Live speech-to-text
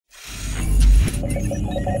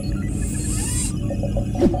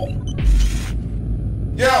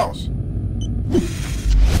Yos!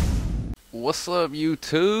 What's up,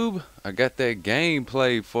 YouTube? I got that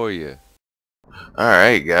gameplay for you.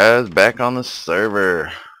 Alright guys, back on the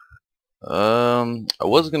server. I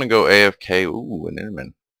was gonna go AFK. Ooh, an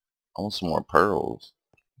enderman. I want some more pearls.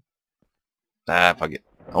 Nah, fuck it.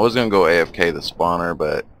 I was gonna go AFK the spawner,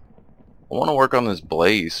 but I want to work on this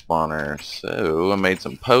blaze spawner. So I made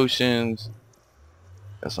some potions.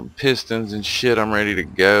 Got some pistons and shit. I'm ready to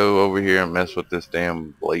go over here and mess with this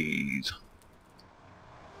damn blaze.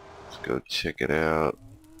 Let's go check it out.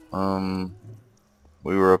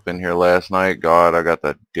 We were up in here last night. God, I got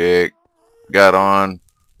the dick. Got on.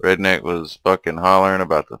 Redneck was fucking hollering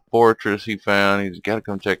about the fortress he found. He's gotta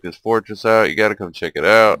come check this fortress out. You gotta come check it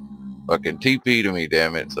out. Fucking TP to me,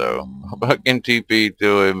 damn it. So I fucking TP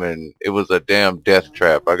to him, and it was a damn death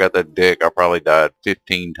trap. I got the dick. I probably died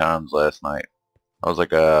 15 times last night. I was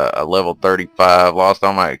like a level 35. Lost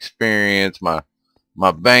all my experience. My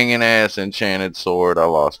banging ass enchanted sword. I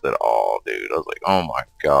lost it all, dude. I was like, oh my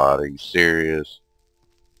god, are you serious?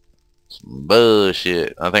 Some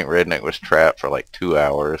bullshit. I think Redneck was trapped for like 2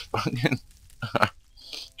 hours. Fucking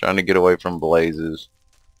trying to get away from blazes.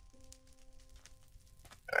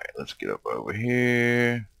 Alright, let's get up over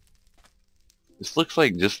here. This looks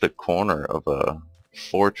like just the corner of a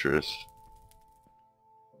fortress.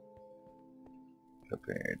 Up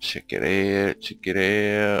here, check it out, check it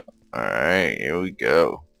out. Alright, here we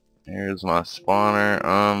go. Here's my spawner.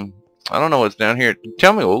 I don't know what's down here.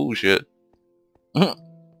 Tell me. Oh shit. What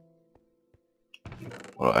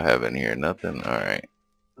do I have in here? Nothing. Alright.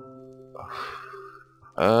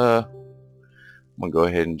 I'm gonna go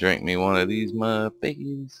ahead and drink me one of these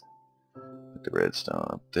motherfuckers. Put the redstone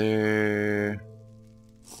up there.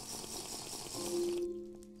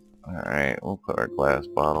 Alright, we'll put our glass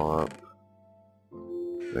bottle up.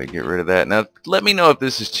 Get rid of that. Now, let me know if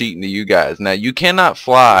this is cheating to you guys. Now, you cannot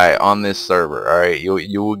fly on this server, alright?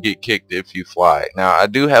 You will get kicked if you fly. Now, I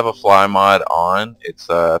do have a fly mod on. It's,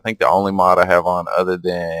 I think the only mod I have on other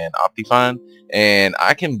than Optifine. And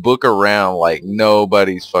I can book around like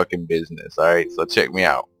nobody's fucking business, alright? So, check me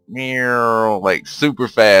out. Meow, like, super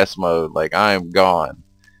fast mode. Like, I am gone.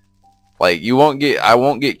 Like, I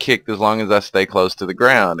won't get kicked as long as I stay close to the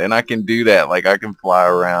ground. And I can do that. Like, I can fly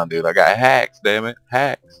around, dude. I got hacks, damn it.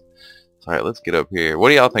 Hacks. Alright, let's get up here. What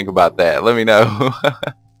do y'all think about that? Let me know.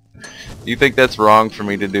 You think that's wrong for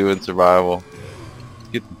me to do in survival?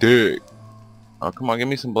 Get the dick. Oh, come on. Give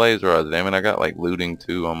me some blaze rods, damn it. I got, like, looting,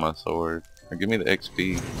 too, on my sword. Or give me the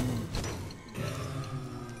XP.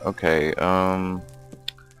 Okay,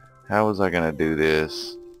 how was I gonna do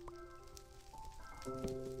this?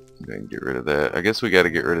 Go ahead and get rid of that. I guess we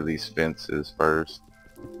gotta get rid of these fences first.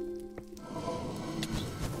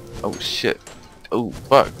 Oh shit. Oh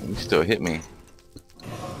fuck. You still hit me.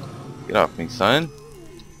 Get off me, son.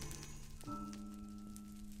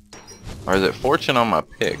 Or is it fortune on my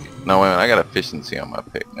pick? No, wait a minute. I got efficiency on my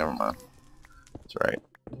pick. Never mind. That's right.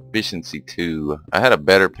 Efficiency 2. I had a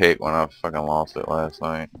better pick when I fucking lost it last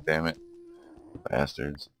night. Damn it.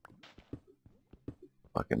 Bastards.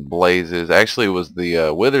 Fucking blazes. Actually, it was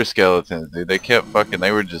the wither skeletons, dude. They kept fucking,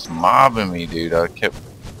 they were just mobbing me, dude. I kept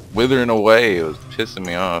withering away. It was pissing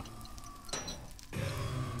me off. At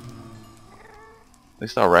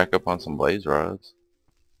least I'll rack up on some blaze rods.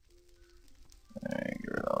 Alright,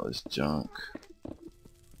 get rid of all this junk.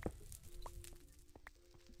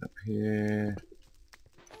 Up here.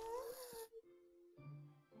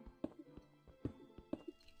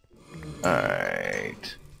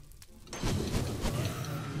 Alright.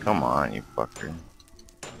 Come on, you fucker.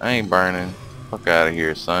 I ain't burning. Fuck out of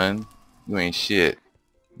here, son. You ain't shit.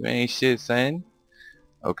 You ain't shit, son.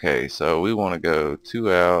 Okay, so we want to go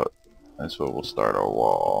 2 out. That's where we'll start our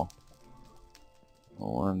wall.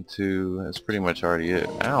 1, 2. That's pretty much already it.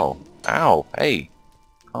 Ow. Ow. Hey.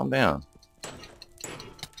 Calm down.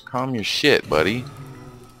 Calm your shit, buddy.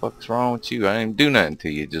 What's wrong with you? I didn't do nothing to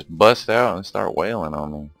you. Just bust out and start wailing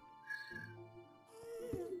on me.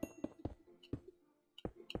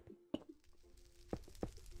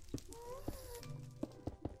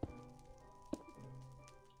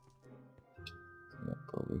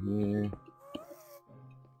 Over here.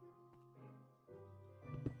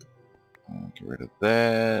 Get rid of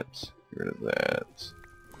that. Get rid of that.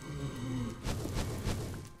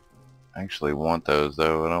 I actually want those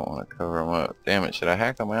though. I don't want to cover them up. Damn it, should I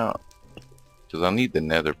hack them out? Because I need the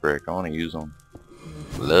nether brick. I want to use them.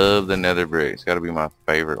 Love the nether brick. It's got to be my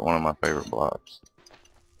favorite, one of my favorite blocks.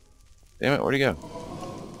 Damn it, where'd he go?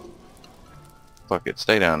 Fuck it,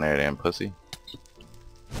 stay down there, damn pussy.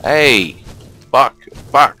 Hey! Fuck!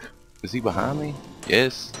 Fuck! Is he behind me?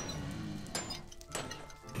 Yes.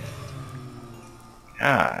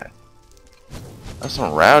 God. That's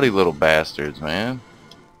some rowdy little bastards, man.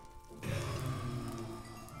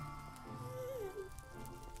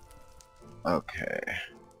 Okay.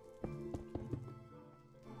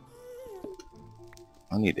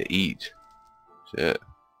 I need to eat. Shit.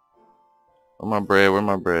 Where my bread? Where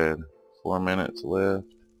my bread? 4 minutes left.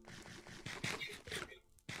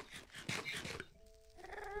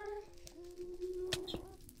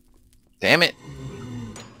 Damn it.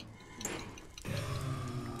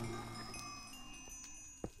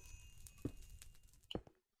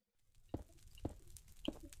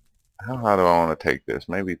 How high do I want to take this?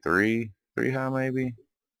 Maybe 3? 3 high maybe?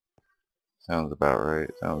 Sounds about right.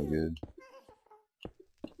 Sounds good.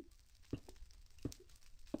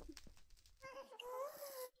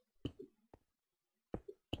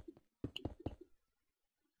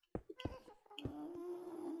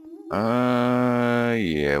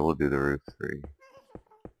 Yeah, we'll do the roof 3.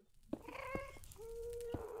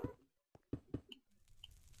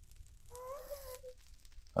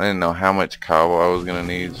 I didn't know how much cobble I was gonna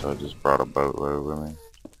need, so I just brought a boatload with me.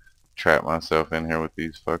 Trap myself in here with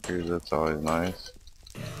these fuckers, that's always nice.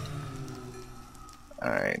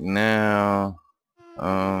 Alright, now,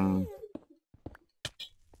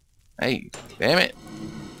 hey, damn it!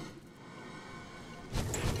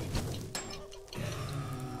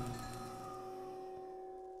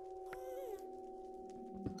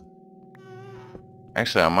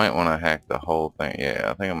 Actually, I might want to hack the whole thing. Yeah,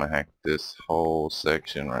 I think I'm gonna hack this whole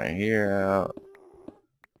section right here out.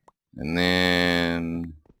 And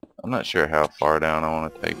then, I'm not sure how far down I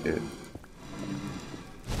want to take it.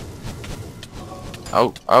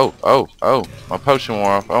 Oh, oh, oh, oh, my potion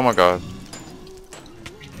wore off. Oh my god.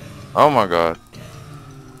 Oh my god.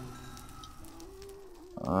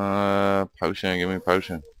 Potion, give me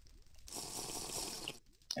potion.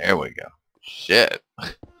 There we go. Shit.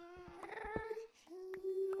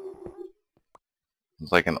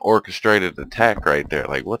 It's like an orchestrated attack right there.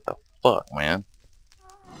 Like, what the fuck, man?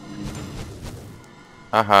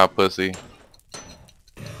 Haha, pussy.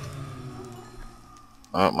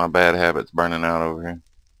 Oh, my bad habit's burning out over here.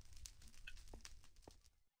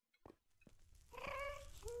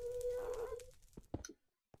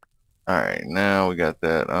 Alright, now we got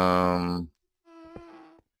that.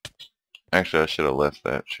 Actually, I should have left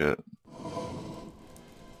that shit.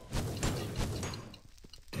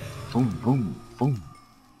 Boom, boom, boom.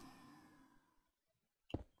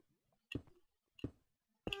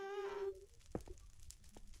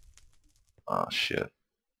 Oh, shit.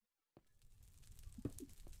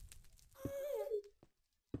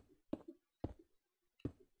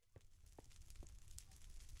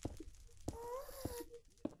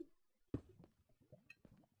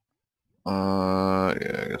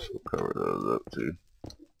 Yeah, I guess we'll cover those up too.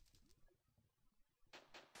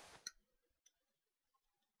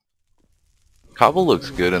 Cobble looks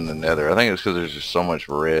good in the nether. I think it's because there's just so much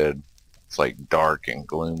red. It's like dark and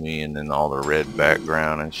gloomy, and then all the red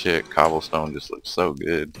background and shit. Cobblestone just looks so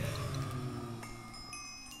good.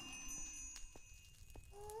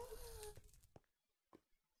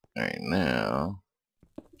 Alright, now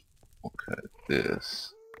we'll cut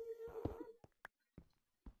this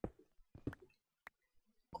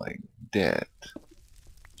like that.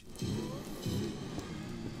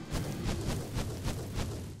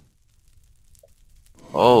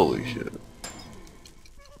 Holy shit.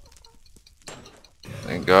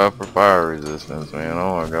 Thank God for fire resistance, man.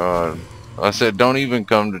 Oh my god. I said don't even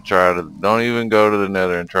come to don't even go to the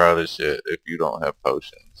nether and try this shit if you don't have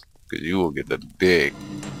potions. Because you will get the dick.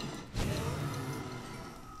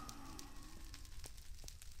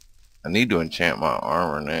 I need to enchant my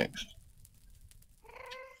armor next.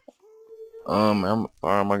 How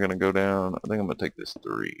far am I gonna go down? I think I'm gonna take this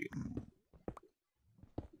 3.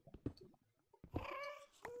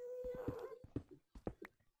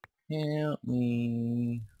 Help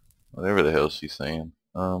me. Whatever the hell she's saying.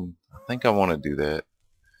 I think I want to do that.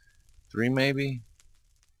 3 maybe?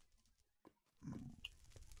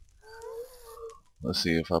 Let's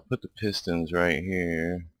see, if I put the pistons right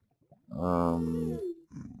here.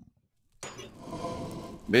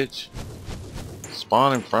 Bitch.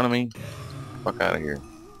 Spawn in front of me. Fuck out of here.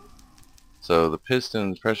 So the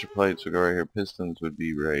pistons, pressure plates would go right here. Pistons would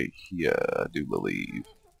be right here, I do believe.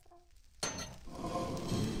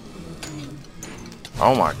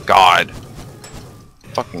 Oh my god.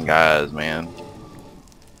 Fucking guys, man.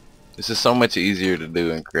 This is so much easier to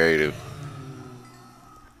do in creative.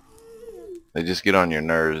 They just get on your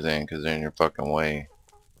nerves then because they're in your fucking way.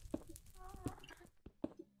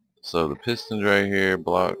 So the pistons right here,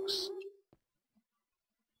 blocks.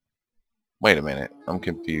 Wait a minute. I'm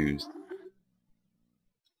confused.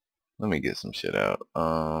 Let me get some shit out.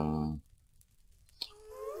 Go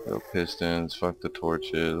pistons. Fuck the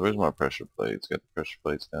torches. Where's my pressure plates? Got the pressure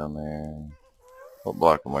plates down there. What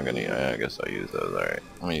block am I gonna use? I guess I'll use those. Alright.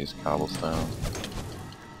 I'm gonna use cobblestone.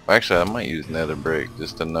 Actually, I might use nether brick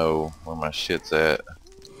just to know where my shit's at.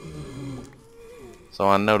 So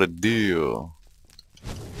I know the deal.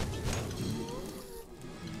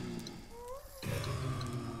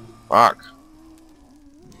 Fuck.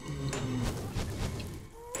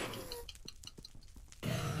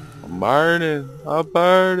 I'm burning. I'm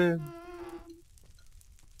burning.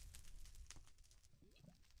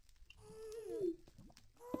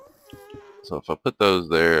 So if I put those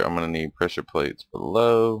there, I'm gonna need pressure plates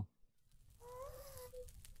below.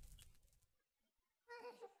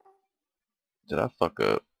 Did I fuck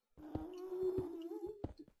up?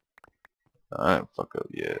 I didn't fuck up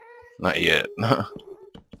yet. Not yet.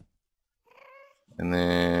 And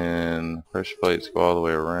then pressure plates go all the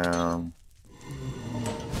way around.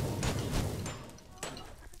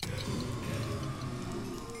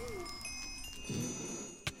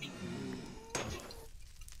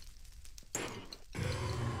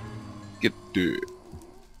 Get to it.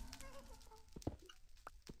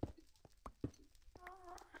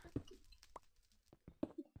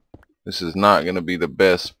 This is not gonna be the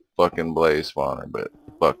best fucking blaze spawner, but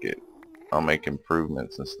fuck it. I'll make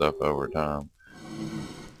improvements and stuff over time.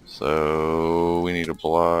 So we need a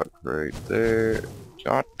block right there.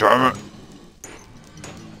 God damn it!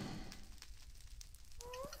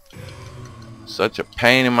 Such a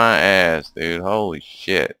pain in my ass, dude. Holy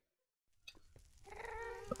shit.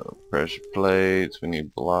 Pressure plates. We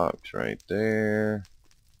need blocks right there.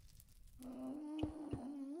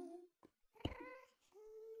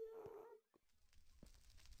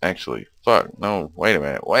 Actually, fuck. No, wait a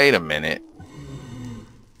minute. Wait a minute.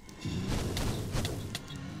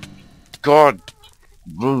 God.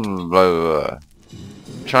 Blah, blah, blah.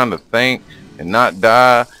 I'm trying to think and not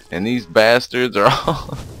die, and these bastards are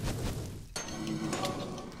all...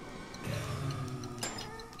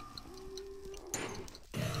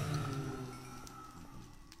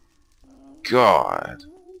 God.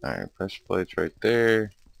 Alright, pressure plates right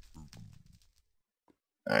there.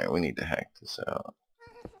 Alright, we need to hack this out.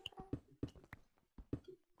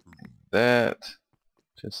 Like that.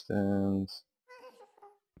 Pistons.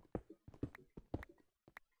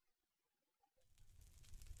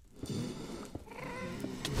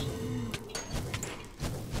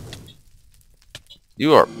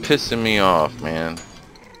 You are pissing me off, man.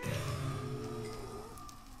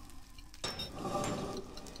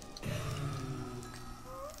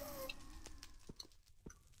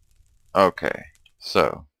 Okay,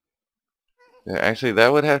 so yeah, actually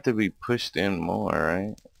that would have to be pushed in more,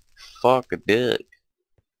 right? Fuck a dick.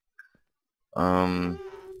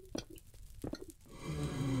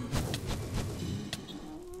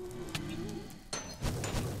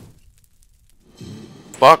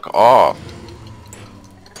 Fuck off.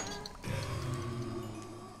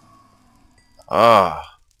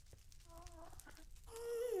 Ah.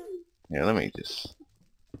 Yeah, let me just...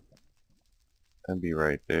 That'd be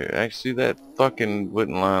right there. Actually, that fucking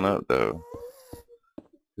wouldn't line up, though.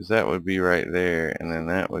 Because that would be right there, and then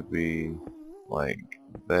that would be like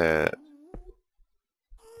that.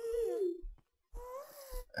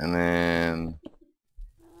 And then...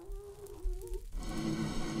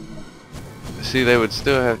 See, they would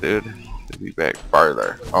still have to be back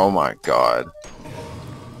farther. Oh my god.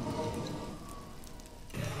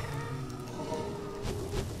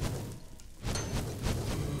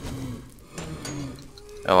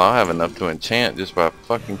 Hell, I'll have enough to enchant just by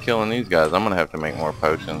fucking killing these guys. I'm gonna have to make more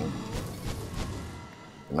potions.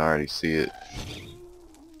 I can already see it.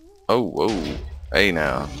 Oh, whoa. Hey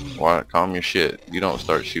now. Why, calm your shit. You don't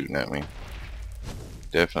start shooting at me.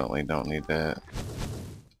 Definitely don't need that.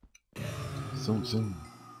 Zoom, zoom.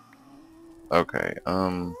 Okay,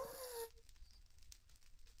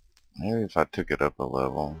 maybe if I took it up a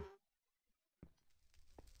level.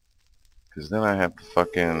 Cause then I have to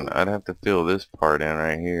fucking, I'd have to fill this part in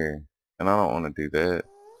right here. And I don't want to do that.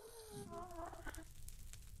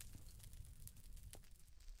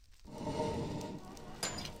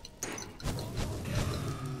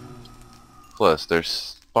 Plus, they're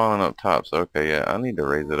spawning up top, so okay, yeah, I need to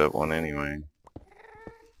raise it up one anyway.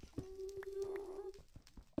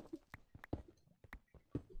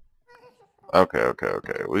 Okay,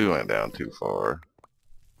 we went down too far.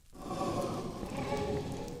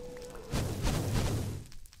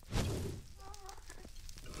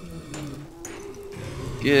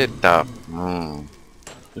 Get the...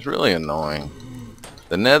 It's really annoying.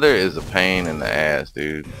 The nether is a pain in the ass,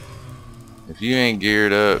 dude. If you ain't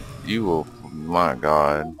geared up, you will, my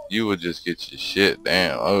God, you will just get your shit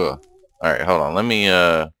down. Ugh. Alright, hold on. Let me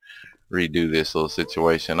redo this little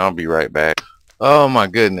situation. I'll be right back. Oh my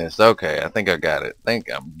goodness. Okay, I think I got it. I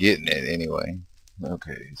think I'm getting it anyway.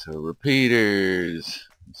 Okay, so repeaters.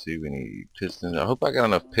 Let's see, we need pistons. I hope I got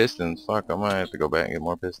enough pistons. Fuck, I might have to go back and get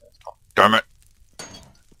more pistons. Damn it.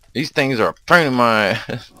 These things are pruning my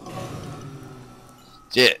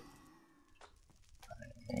shit.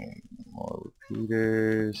 More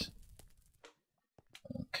repeaters.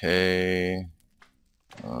 Okay.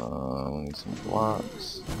 We need some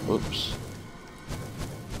blocks. Oops.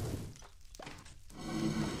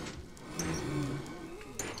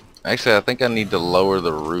 Actually, I think I need to lower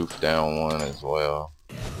the roof down one as well.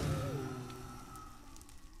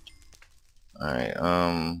 Alright,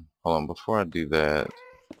 hold on, before I do that.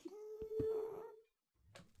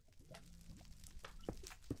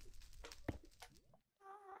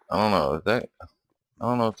 I don't know, I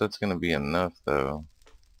don't know if that's gonna be enough though.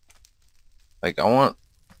 Like, I want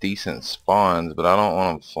decent spawns, but I don't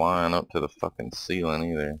want them flying up to the fucking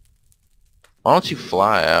ceiling either. Why don't you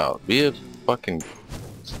fly out? Be a fucking...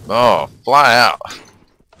 Oh, fly out!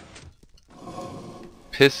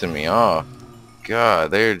 Pissing me off.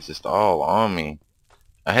 God, they're just all on me.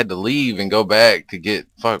 I had to leave and go back to get...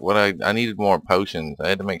 Fuck, what I needed more potions. I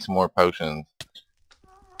had to make some more potions.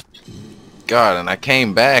 God, and I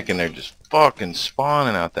came back and they're just fucking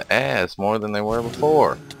spawning out the ass more than they were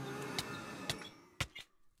before.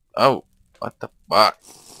 Oh, what the fuck?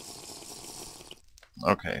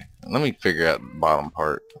 Okay, let me figure out the bottom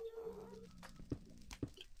part.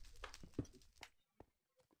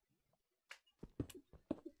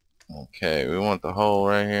 Okay, we want the hole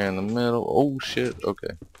right here in the middle. Oh shit,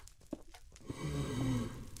 okay.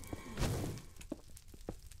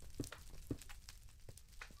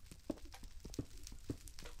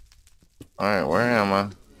 Alright, where am I?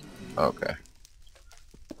 Okay.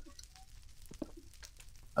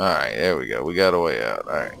 Alright, there we go. We got a way out.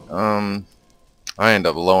 Alright, I end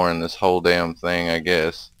up lowering this whole damn thing, I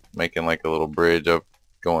guess. Making like a little bridge up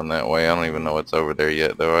going that way. I don't even know what's over there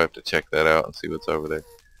yet, though. I have to check that out and see what's over there.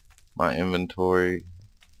 My inventory.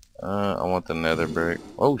 I want the nether brick.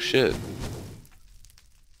 Oh shit.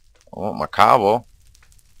 I want my cobble.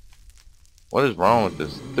 What is wrong with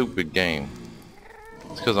this stupid game?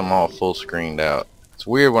 It's because I'm all full screened out. It's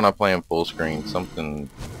weird when I play in full screen. Something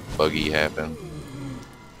buggy happened.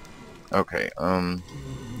 Okay,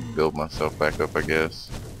 build myself back up, I guess.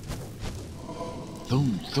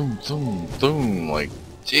 Boom, boom, boom, boom. Like,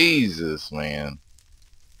 Jesus, man.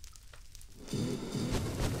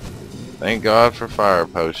 Thank God for fire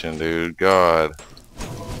potion, dude. God.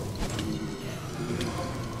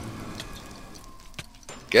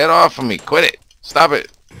 Get off of me. Quit it. Stop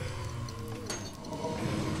it.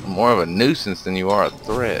 I'm more of a nuisance than you are a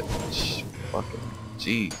threat. Fucking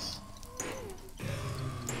jeez.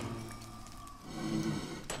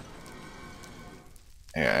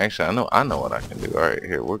 Yeah, actually, I know what I can do. Alright,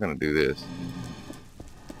 here, we're gonna do this.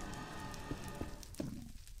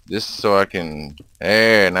 Just so I can...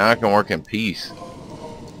 There, now I can work in peace.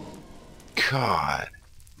 God.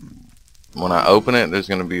 When I open it, there's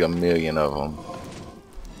gonna be a million of them.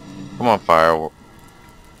 Come on, fire.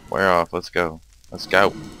 Wear off. Let's go. Let's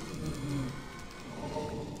go.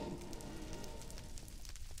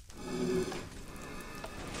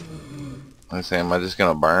 I say, am I just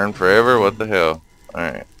gonna burn forever? What the hell?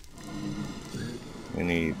 Alright. We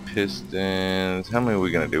need pistons. How many are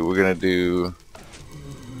we gonna do? We're gonna do...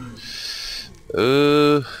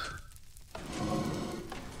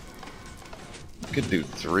 could do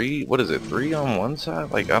 3. What is it? 3 on one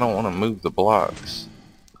side? Like, I don't want to move the blocks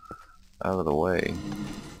out of the way.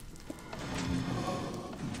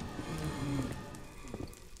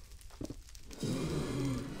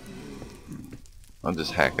 I'll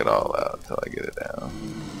just hack it all out until I get it down.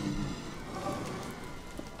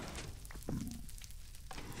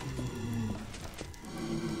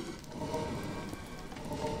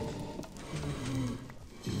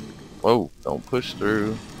 Whoa, don't push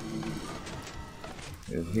through.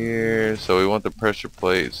 In here, so we want the pressure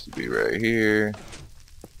plates to be right here.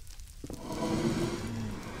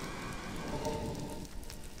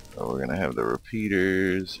 So we're gonna have the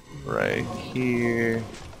repeaters right here.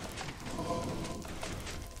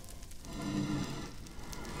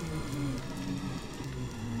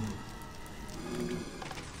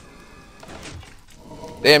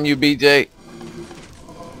 Damn you, BJ.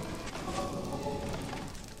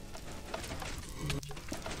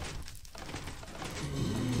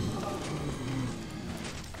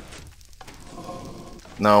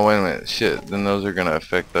 No, wait a minute. Shit, then those are gonna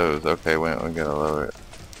affect those. Okay, wait, we gotta lower it.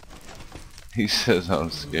 He says I'm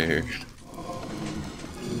scared.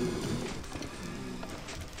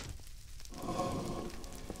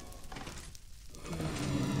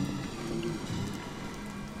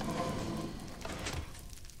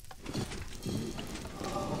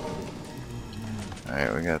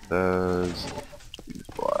 Alright, we got those. These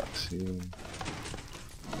blocks here.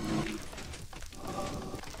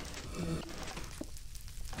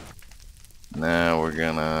 Now we're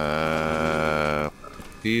gonna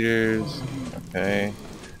repeaters. Okay.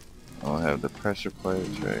 I'll have the pressure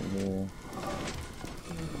plates right here.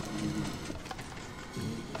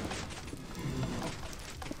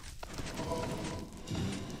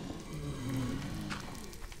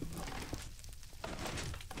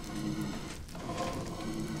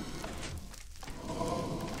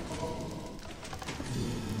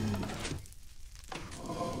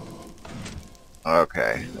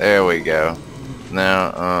 Okay, there we go.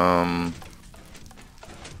 Now,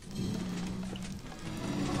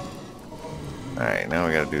 alright, now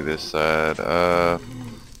we gotta do this side.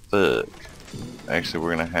 Fuck. Actually,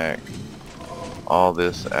 we're gonna hack all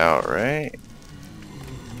this out, right?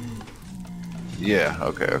 Yeah,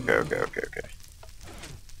 okay.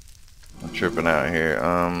 I'm tripping out here.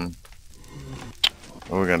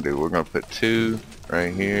 What we're gonna do, we're gonna put 2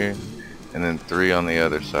 right here, and then 3 on the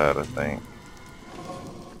other side, I think.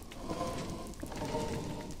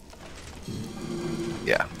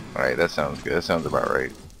 Yeah, alright, that sounds good. That sounds about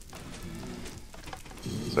right.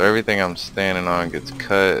 So everything I'm standing on gets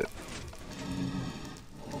cut.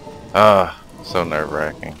 Ah, so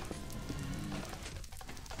nerve-wracking.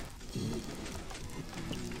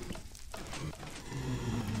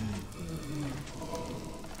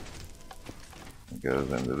 It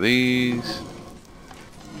goes into these.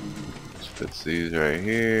 Just puts these right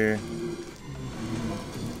here.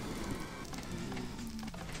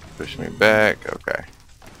 Push me back. Okay.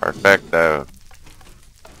 Perfecto.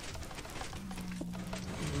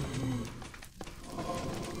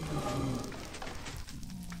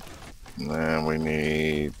 And then we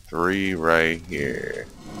need 3 right here.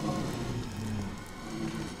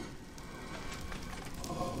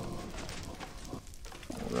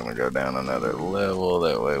 We're gonna go down another level,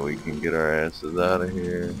 that way we can get our asses out of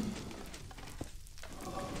here.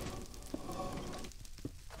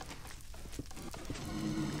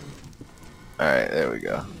 Alright, there we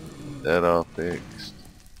go. That all fixed.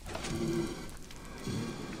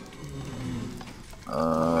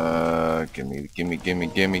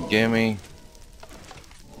 Gimme.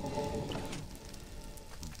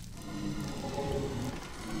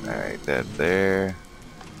 Alright, that there.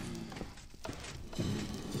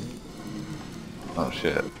 Oh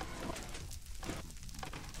shit.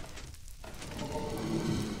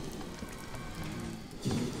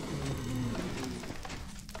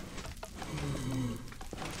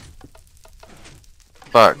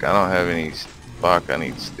 Fuck, I don't have any. Fuck, I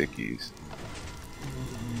need stickies.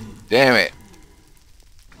 Damn it.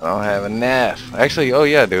 I don't have enough. Actually, oh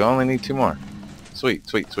yeah, I do. I only need 2 more. Sweet.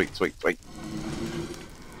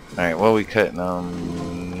 Alright, what are we cutting?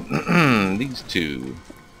 These 2.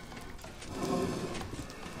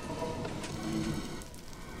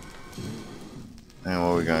 And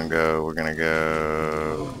where we gonna go? We're gonna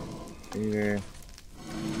go here.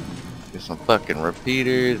 Get some fucking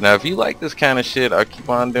repeaters. Now, if you like this kind of shit, I'll keep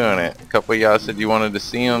on doing it. A couple of y'all said you wanted to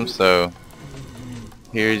see them, so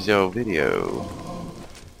here's your video.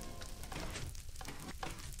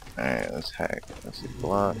 Alright, let's hack. Let's see,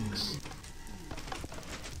 blocks.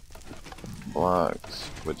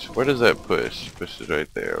 Where does that push? Pushes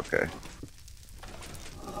right there, okay.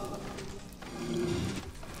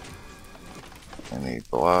 I need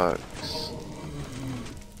blocks.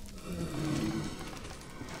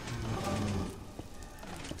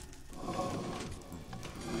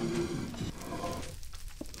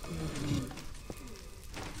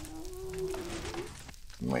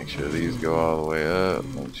 Make sure these go all the way up.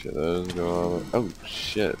 Make sure those go all the way. Oh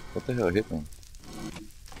shit! What the hell hit me?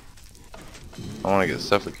 I want to get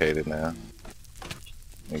suffocated now.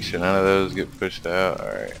 Make sure none of those get pushed out.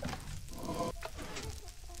 Alright.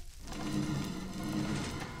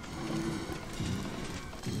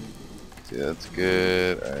 See, that's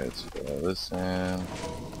good. Alright, let's fill this in.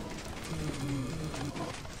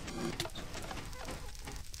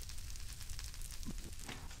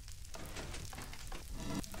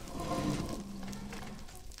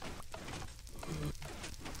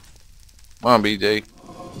 Come on, BJ.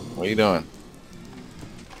 What are you doing?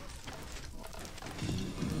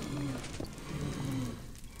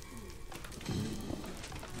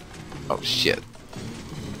 Oh shit.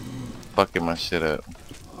 Fucking my shit up.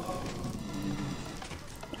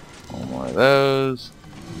 One more of those.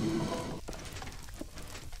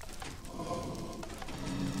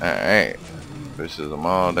 Alright. Pushes them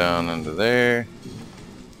all down into there.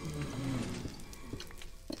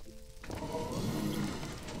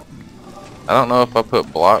 I don't know if I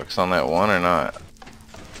put blocks on that one or not.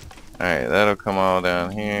 Alright, that'll come all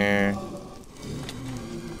down here.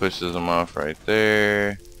 Pushes them off right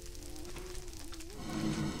there.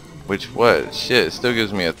 Which, what? Shit, it still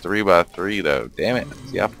gives me a 3x3 though. Damn it.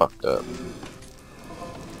 See, I fucked up.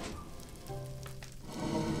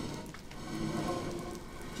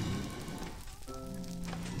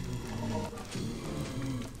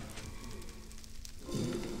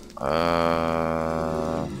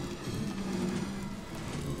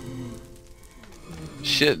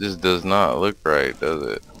 Shit just does not look right, does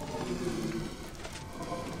it?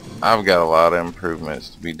 I've got a lot of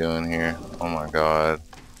improvements to be doing here. Oh my god.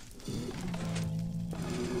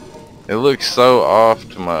 It looks so off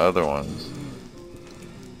to my other ones.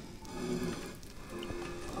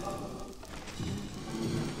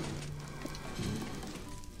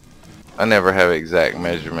 I never have exact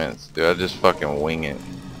measurements, dude. I just fucking wing it.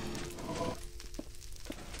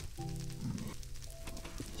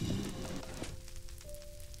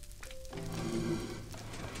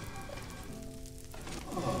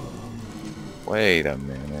 Wait a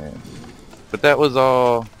minute. But that was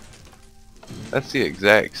all... That's the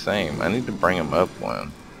exact same. I need to bring them up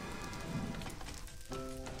one.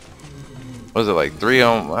 Was it like 3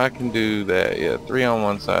 on... I can do that. Yeah, 3 on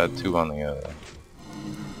one side, 2 on the other.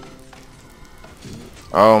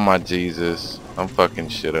 Oh my Jesus. I'm fucking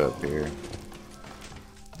shit up here.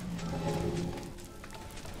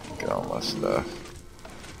 Get all my stuff.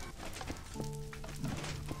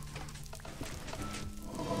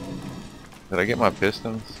 Did I get my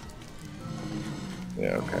pistons?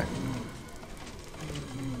 Yeah, okay.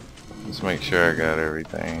 Let's make sure I got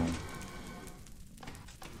everything.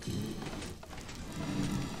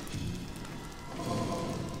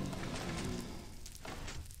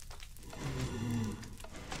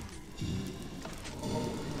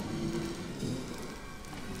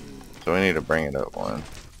 So we need to bring it up one.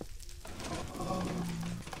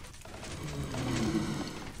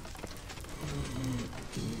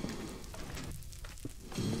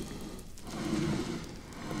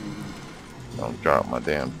 Don't drop my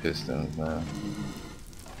damn pistons now.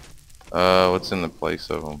 What's in the place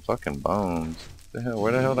of them? Fucking bones. The hell?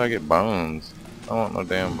 Where the hell did I get bones? I don't want no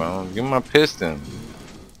damn bones. Give me my piston.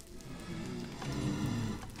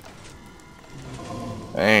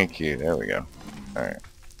 Thank you. There we go. Alright.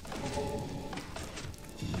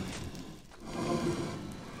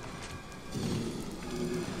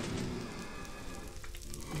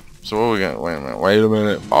 So what we got? Wait a minute. Wait a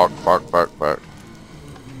minute. Fuck, fuck, fuck, fuck.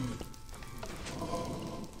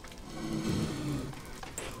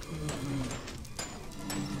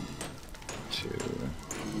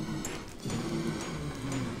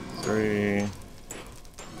 Three.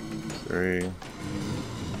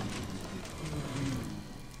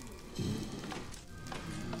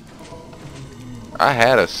 I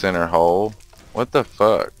had a center hole. What the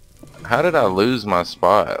fuck? How did I lose my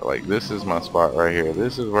spot? Like, this is my spot right here.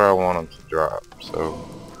 This is where I want them to drop. So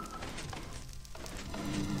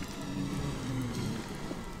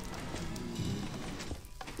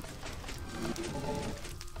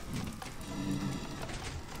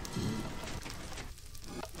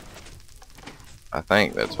I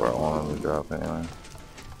think that's where I want them to drop anyway.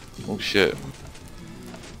 Oh shit.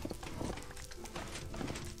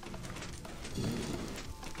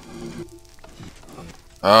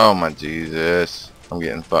 Oh my Jesus. I'm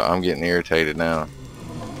getting irritated now.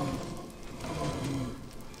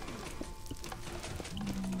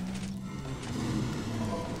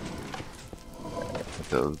 Put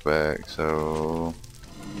those back, so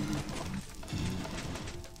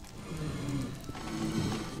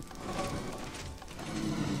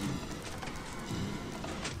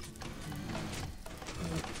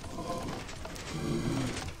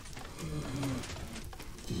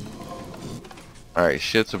alright,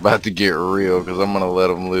 shit's about to get real because I'm gonna let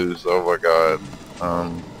them loose. Oh my god.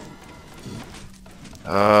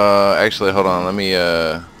 Actually, hold on. Let me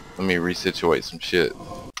resituate some shit.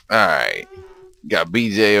 Alright. Got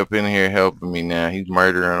BJ up in here helping me now. He's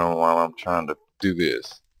murdering them while I'm trying to do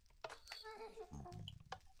this.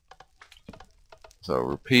 So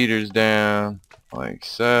repeaters down, like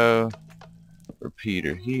so.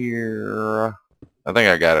 Repeater here. I think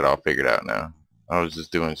I got it all figured out now. I was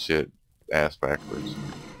just doing shit ass backwards.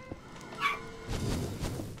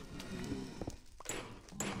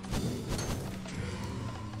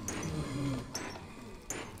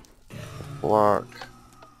 Block.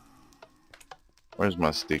 Where's my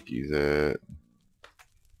stickies at?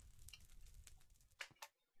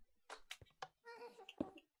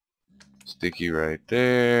 Sticky right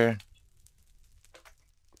there.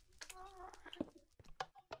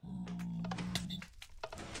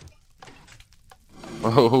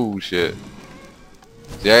 Oh shit.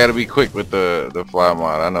 See, I gotta be quick with the fly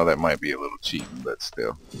mod. I know that might be a little cheating, but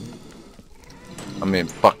still. I'm in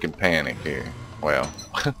fucking panic here. Well.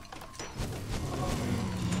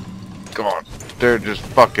 Come on. They're just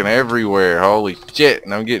fucking everywhere. Holy shit.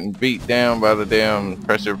 And I'm getting beat down by the damn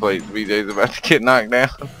pressure plates. BJ's about to get knocked down.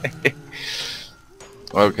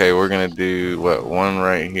 Okay, we're gonna do, what, one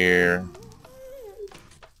right here.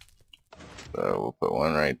 So we'll put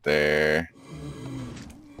one right there.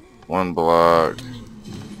 One block.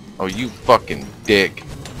 Oh, you fucking dick.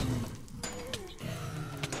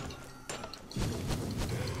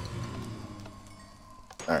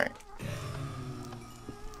 Alright.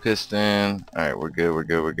 Piston. Alright, we're good, we're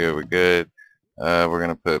good, we're good, we're good. We're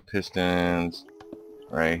gonna put pistons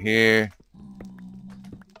right here.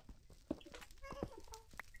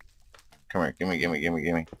 Come here, gimme, gimme, gimme,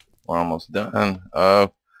 gimme. We're almost done.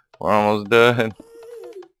 Oh, we're almost done.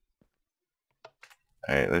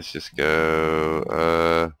 Alright, let's just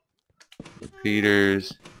go,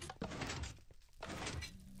 repeaters.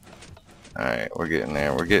 Alright, we're getting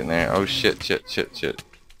there, we're getting there. Oh shit, shit, shit, shit.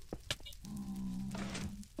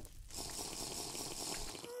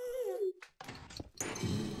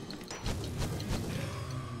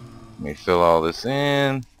 Let me fill all this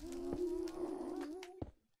in.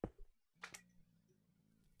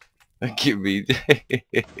 Get me.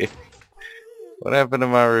 What happened to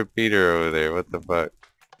my repeater over there? What the fuck?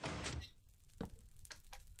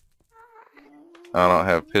 I don't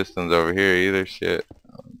have pistons over here either. Shit.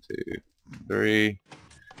 1, 2, 3.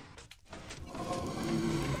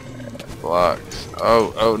 Blocks.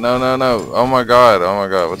 Oh, oh, no, no, no. Oh my god. Oh my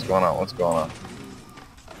god. What's going on? What's going on?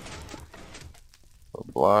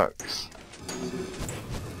 Blocks.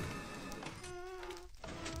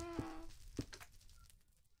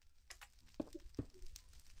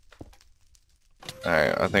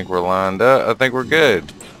 Alright, I think we're lined up. I think we're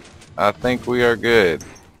good. I think we are good.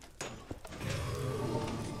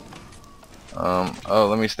 Oh,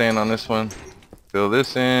 let me stand on this one. Fill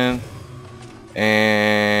this in.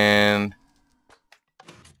 And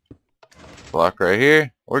block right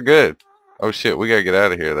here. We're good. Oh shit, we gotta get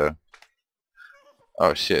out of here though.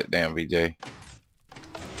 Oh shit, damn VJ.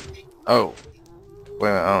 Oh, wait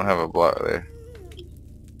a minute, I don't have a block there.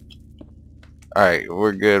 Alright,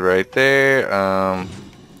 we're good right there.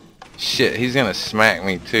 Shit, he's gonna smack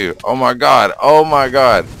me too. Oh my god, oh my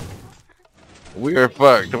god. We are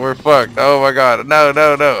fucked, we're fucked. Oh my god, no,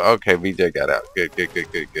 no, no. Okay, VJ got out. Good, good, good,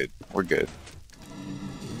 good, good. We're good.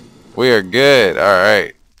 We are good,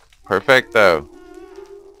 alright. Perfecto.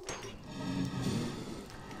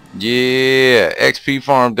 Yeah, XP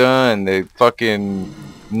farm done. The fucking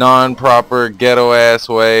non-proper ghetto ass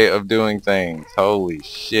way of doing things. Holy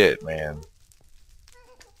shit, man.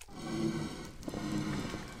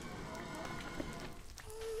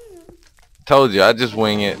 Told you, I just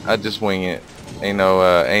wing it. I just wing it. Ain't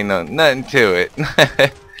no nothing to it.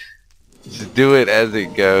 Just do it as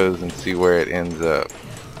it goes and see where it ends up.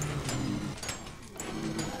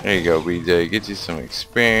 There you go, BJ. Get you some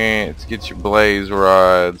experience. Get your blaze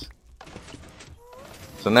rods.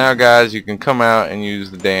 So now, guys, you can come out and use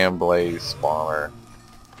the damn blaze spawner.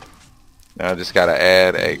 Now I just gotta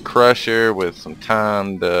add a crusher with some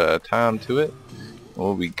time to it.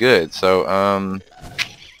 We'll be good. So,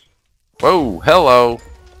 whoa, hello.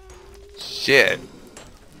 Shit.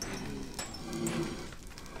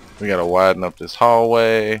 We gotta widen up this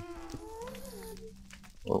hallway.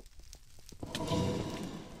 Whoa.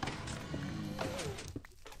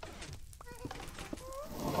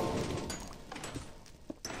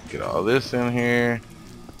 Get all this in here.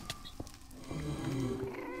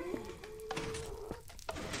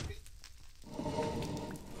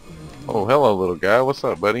 Oh, hello, little guy. What's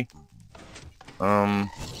up, buddy? Oh,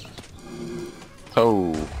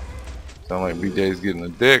 sound like BJ's getting a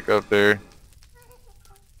dick up there.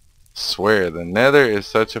 Swear, the Nether is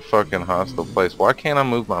such a fucking hostile place. Why can't I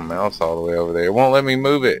move my mouse all the way over there? It won't let me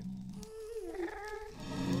move it.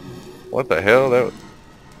 What the hell?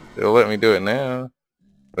 It'll let me do it now,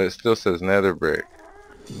 but it still says Nether brick.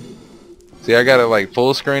 See, I got it like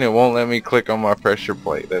full screen. It won't let me click on my pressure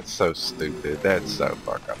plate. That's so stupid. That's so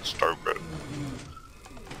fucking stupid.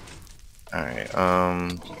 Alright,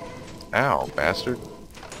 ow, bastard.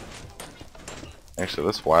 Actually,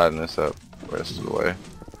 let's widen this up the rest of the way.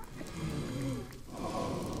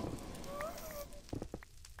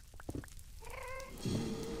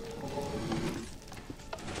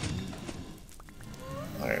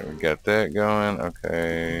 There we got that going.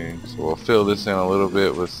 Okay, so we'll fill this in a little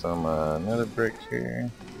bit with some nether bricks here.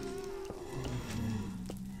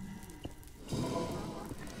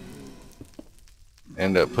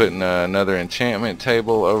 End up putting another enchantment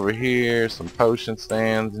table over here, some potion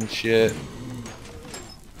stands and shit.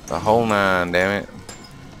 The whole nine, damn it.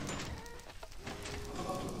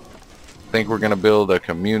 Think we're gonna build a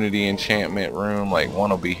community enchantment room. Like, one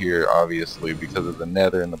will be here obviously because of the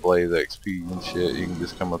nether and the blaze XP and shit. You can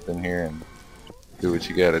just come up in here and do what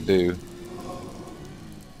you gotta do.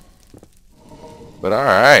 But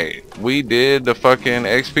alright, we did the fucking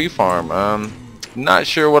XP farm. Not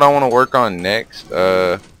sure what I want to work on next.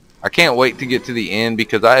 I can't wait to get to the end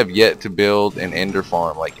because I have yet to build an ender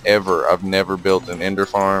farm, like, ever. I've never built an ender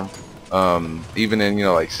farm. Even in, you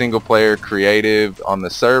know, like, single player creative on the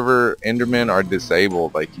server, endermen are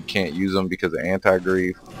disabled. Like, you can't use them because of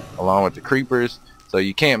anti-grief along with the creepers, so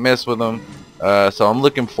you can't mess with them. So I'm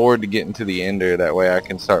looking forward to getting to the ender. That way I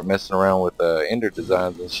can start messing around with ender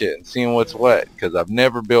designs and shit and seeing what's what, because I've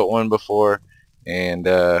never built one before. And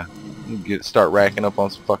start racking up on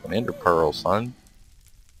some fucking ender pearls, son.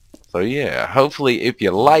 So yeah, hopefully if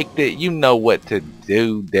you liked it, you know what to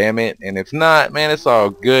do, damn it. And if not, man, it's all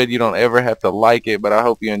good. You don't ever have to like it, but I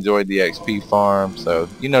hope you enjoyed the XP farm. So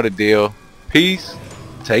you know the deal. Peace.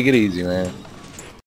 Take it easy, man.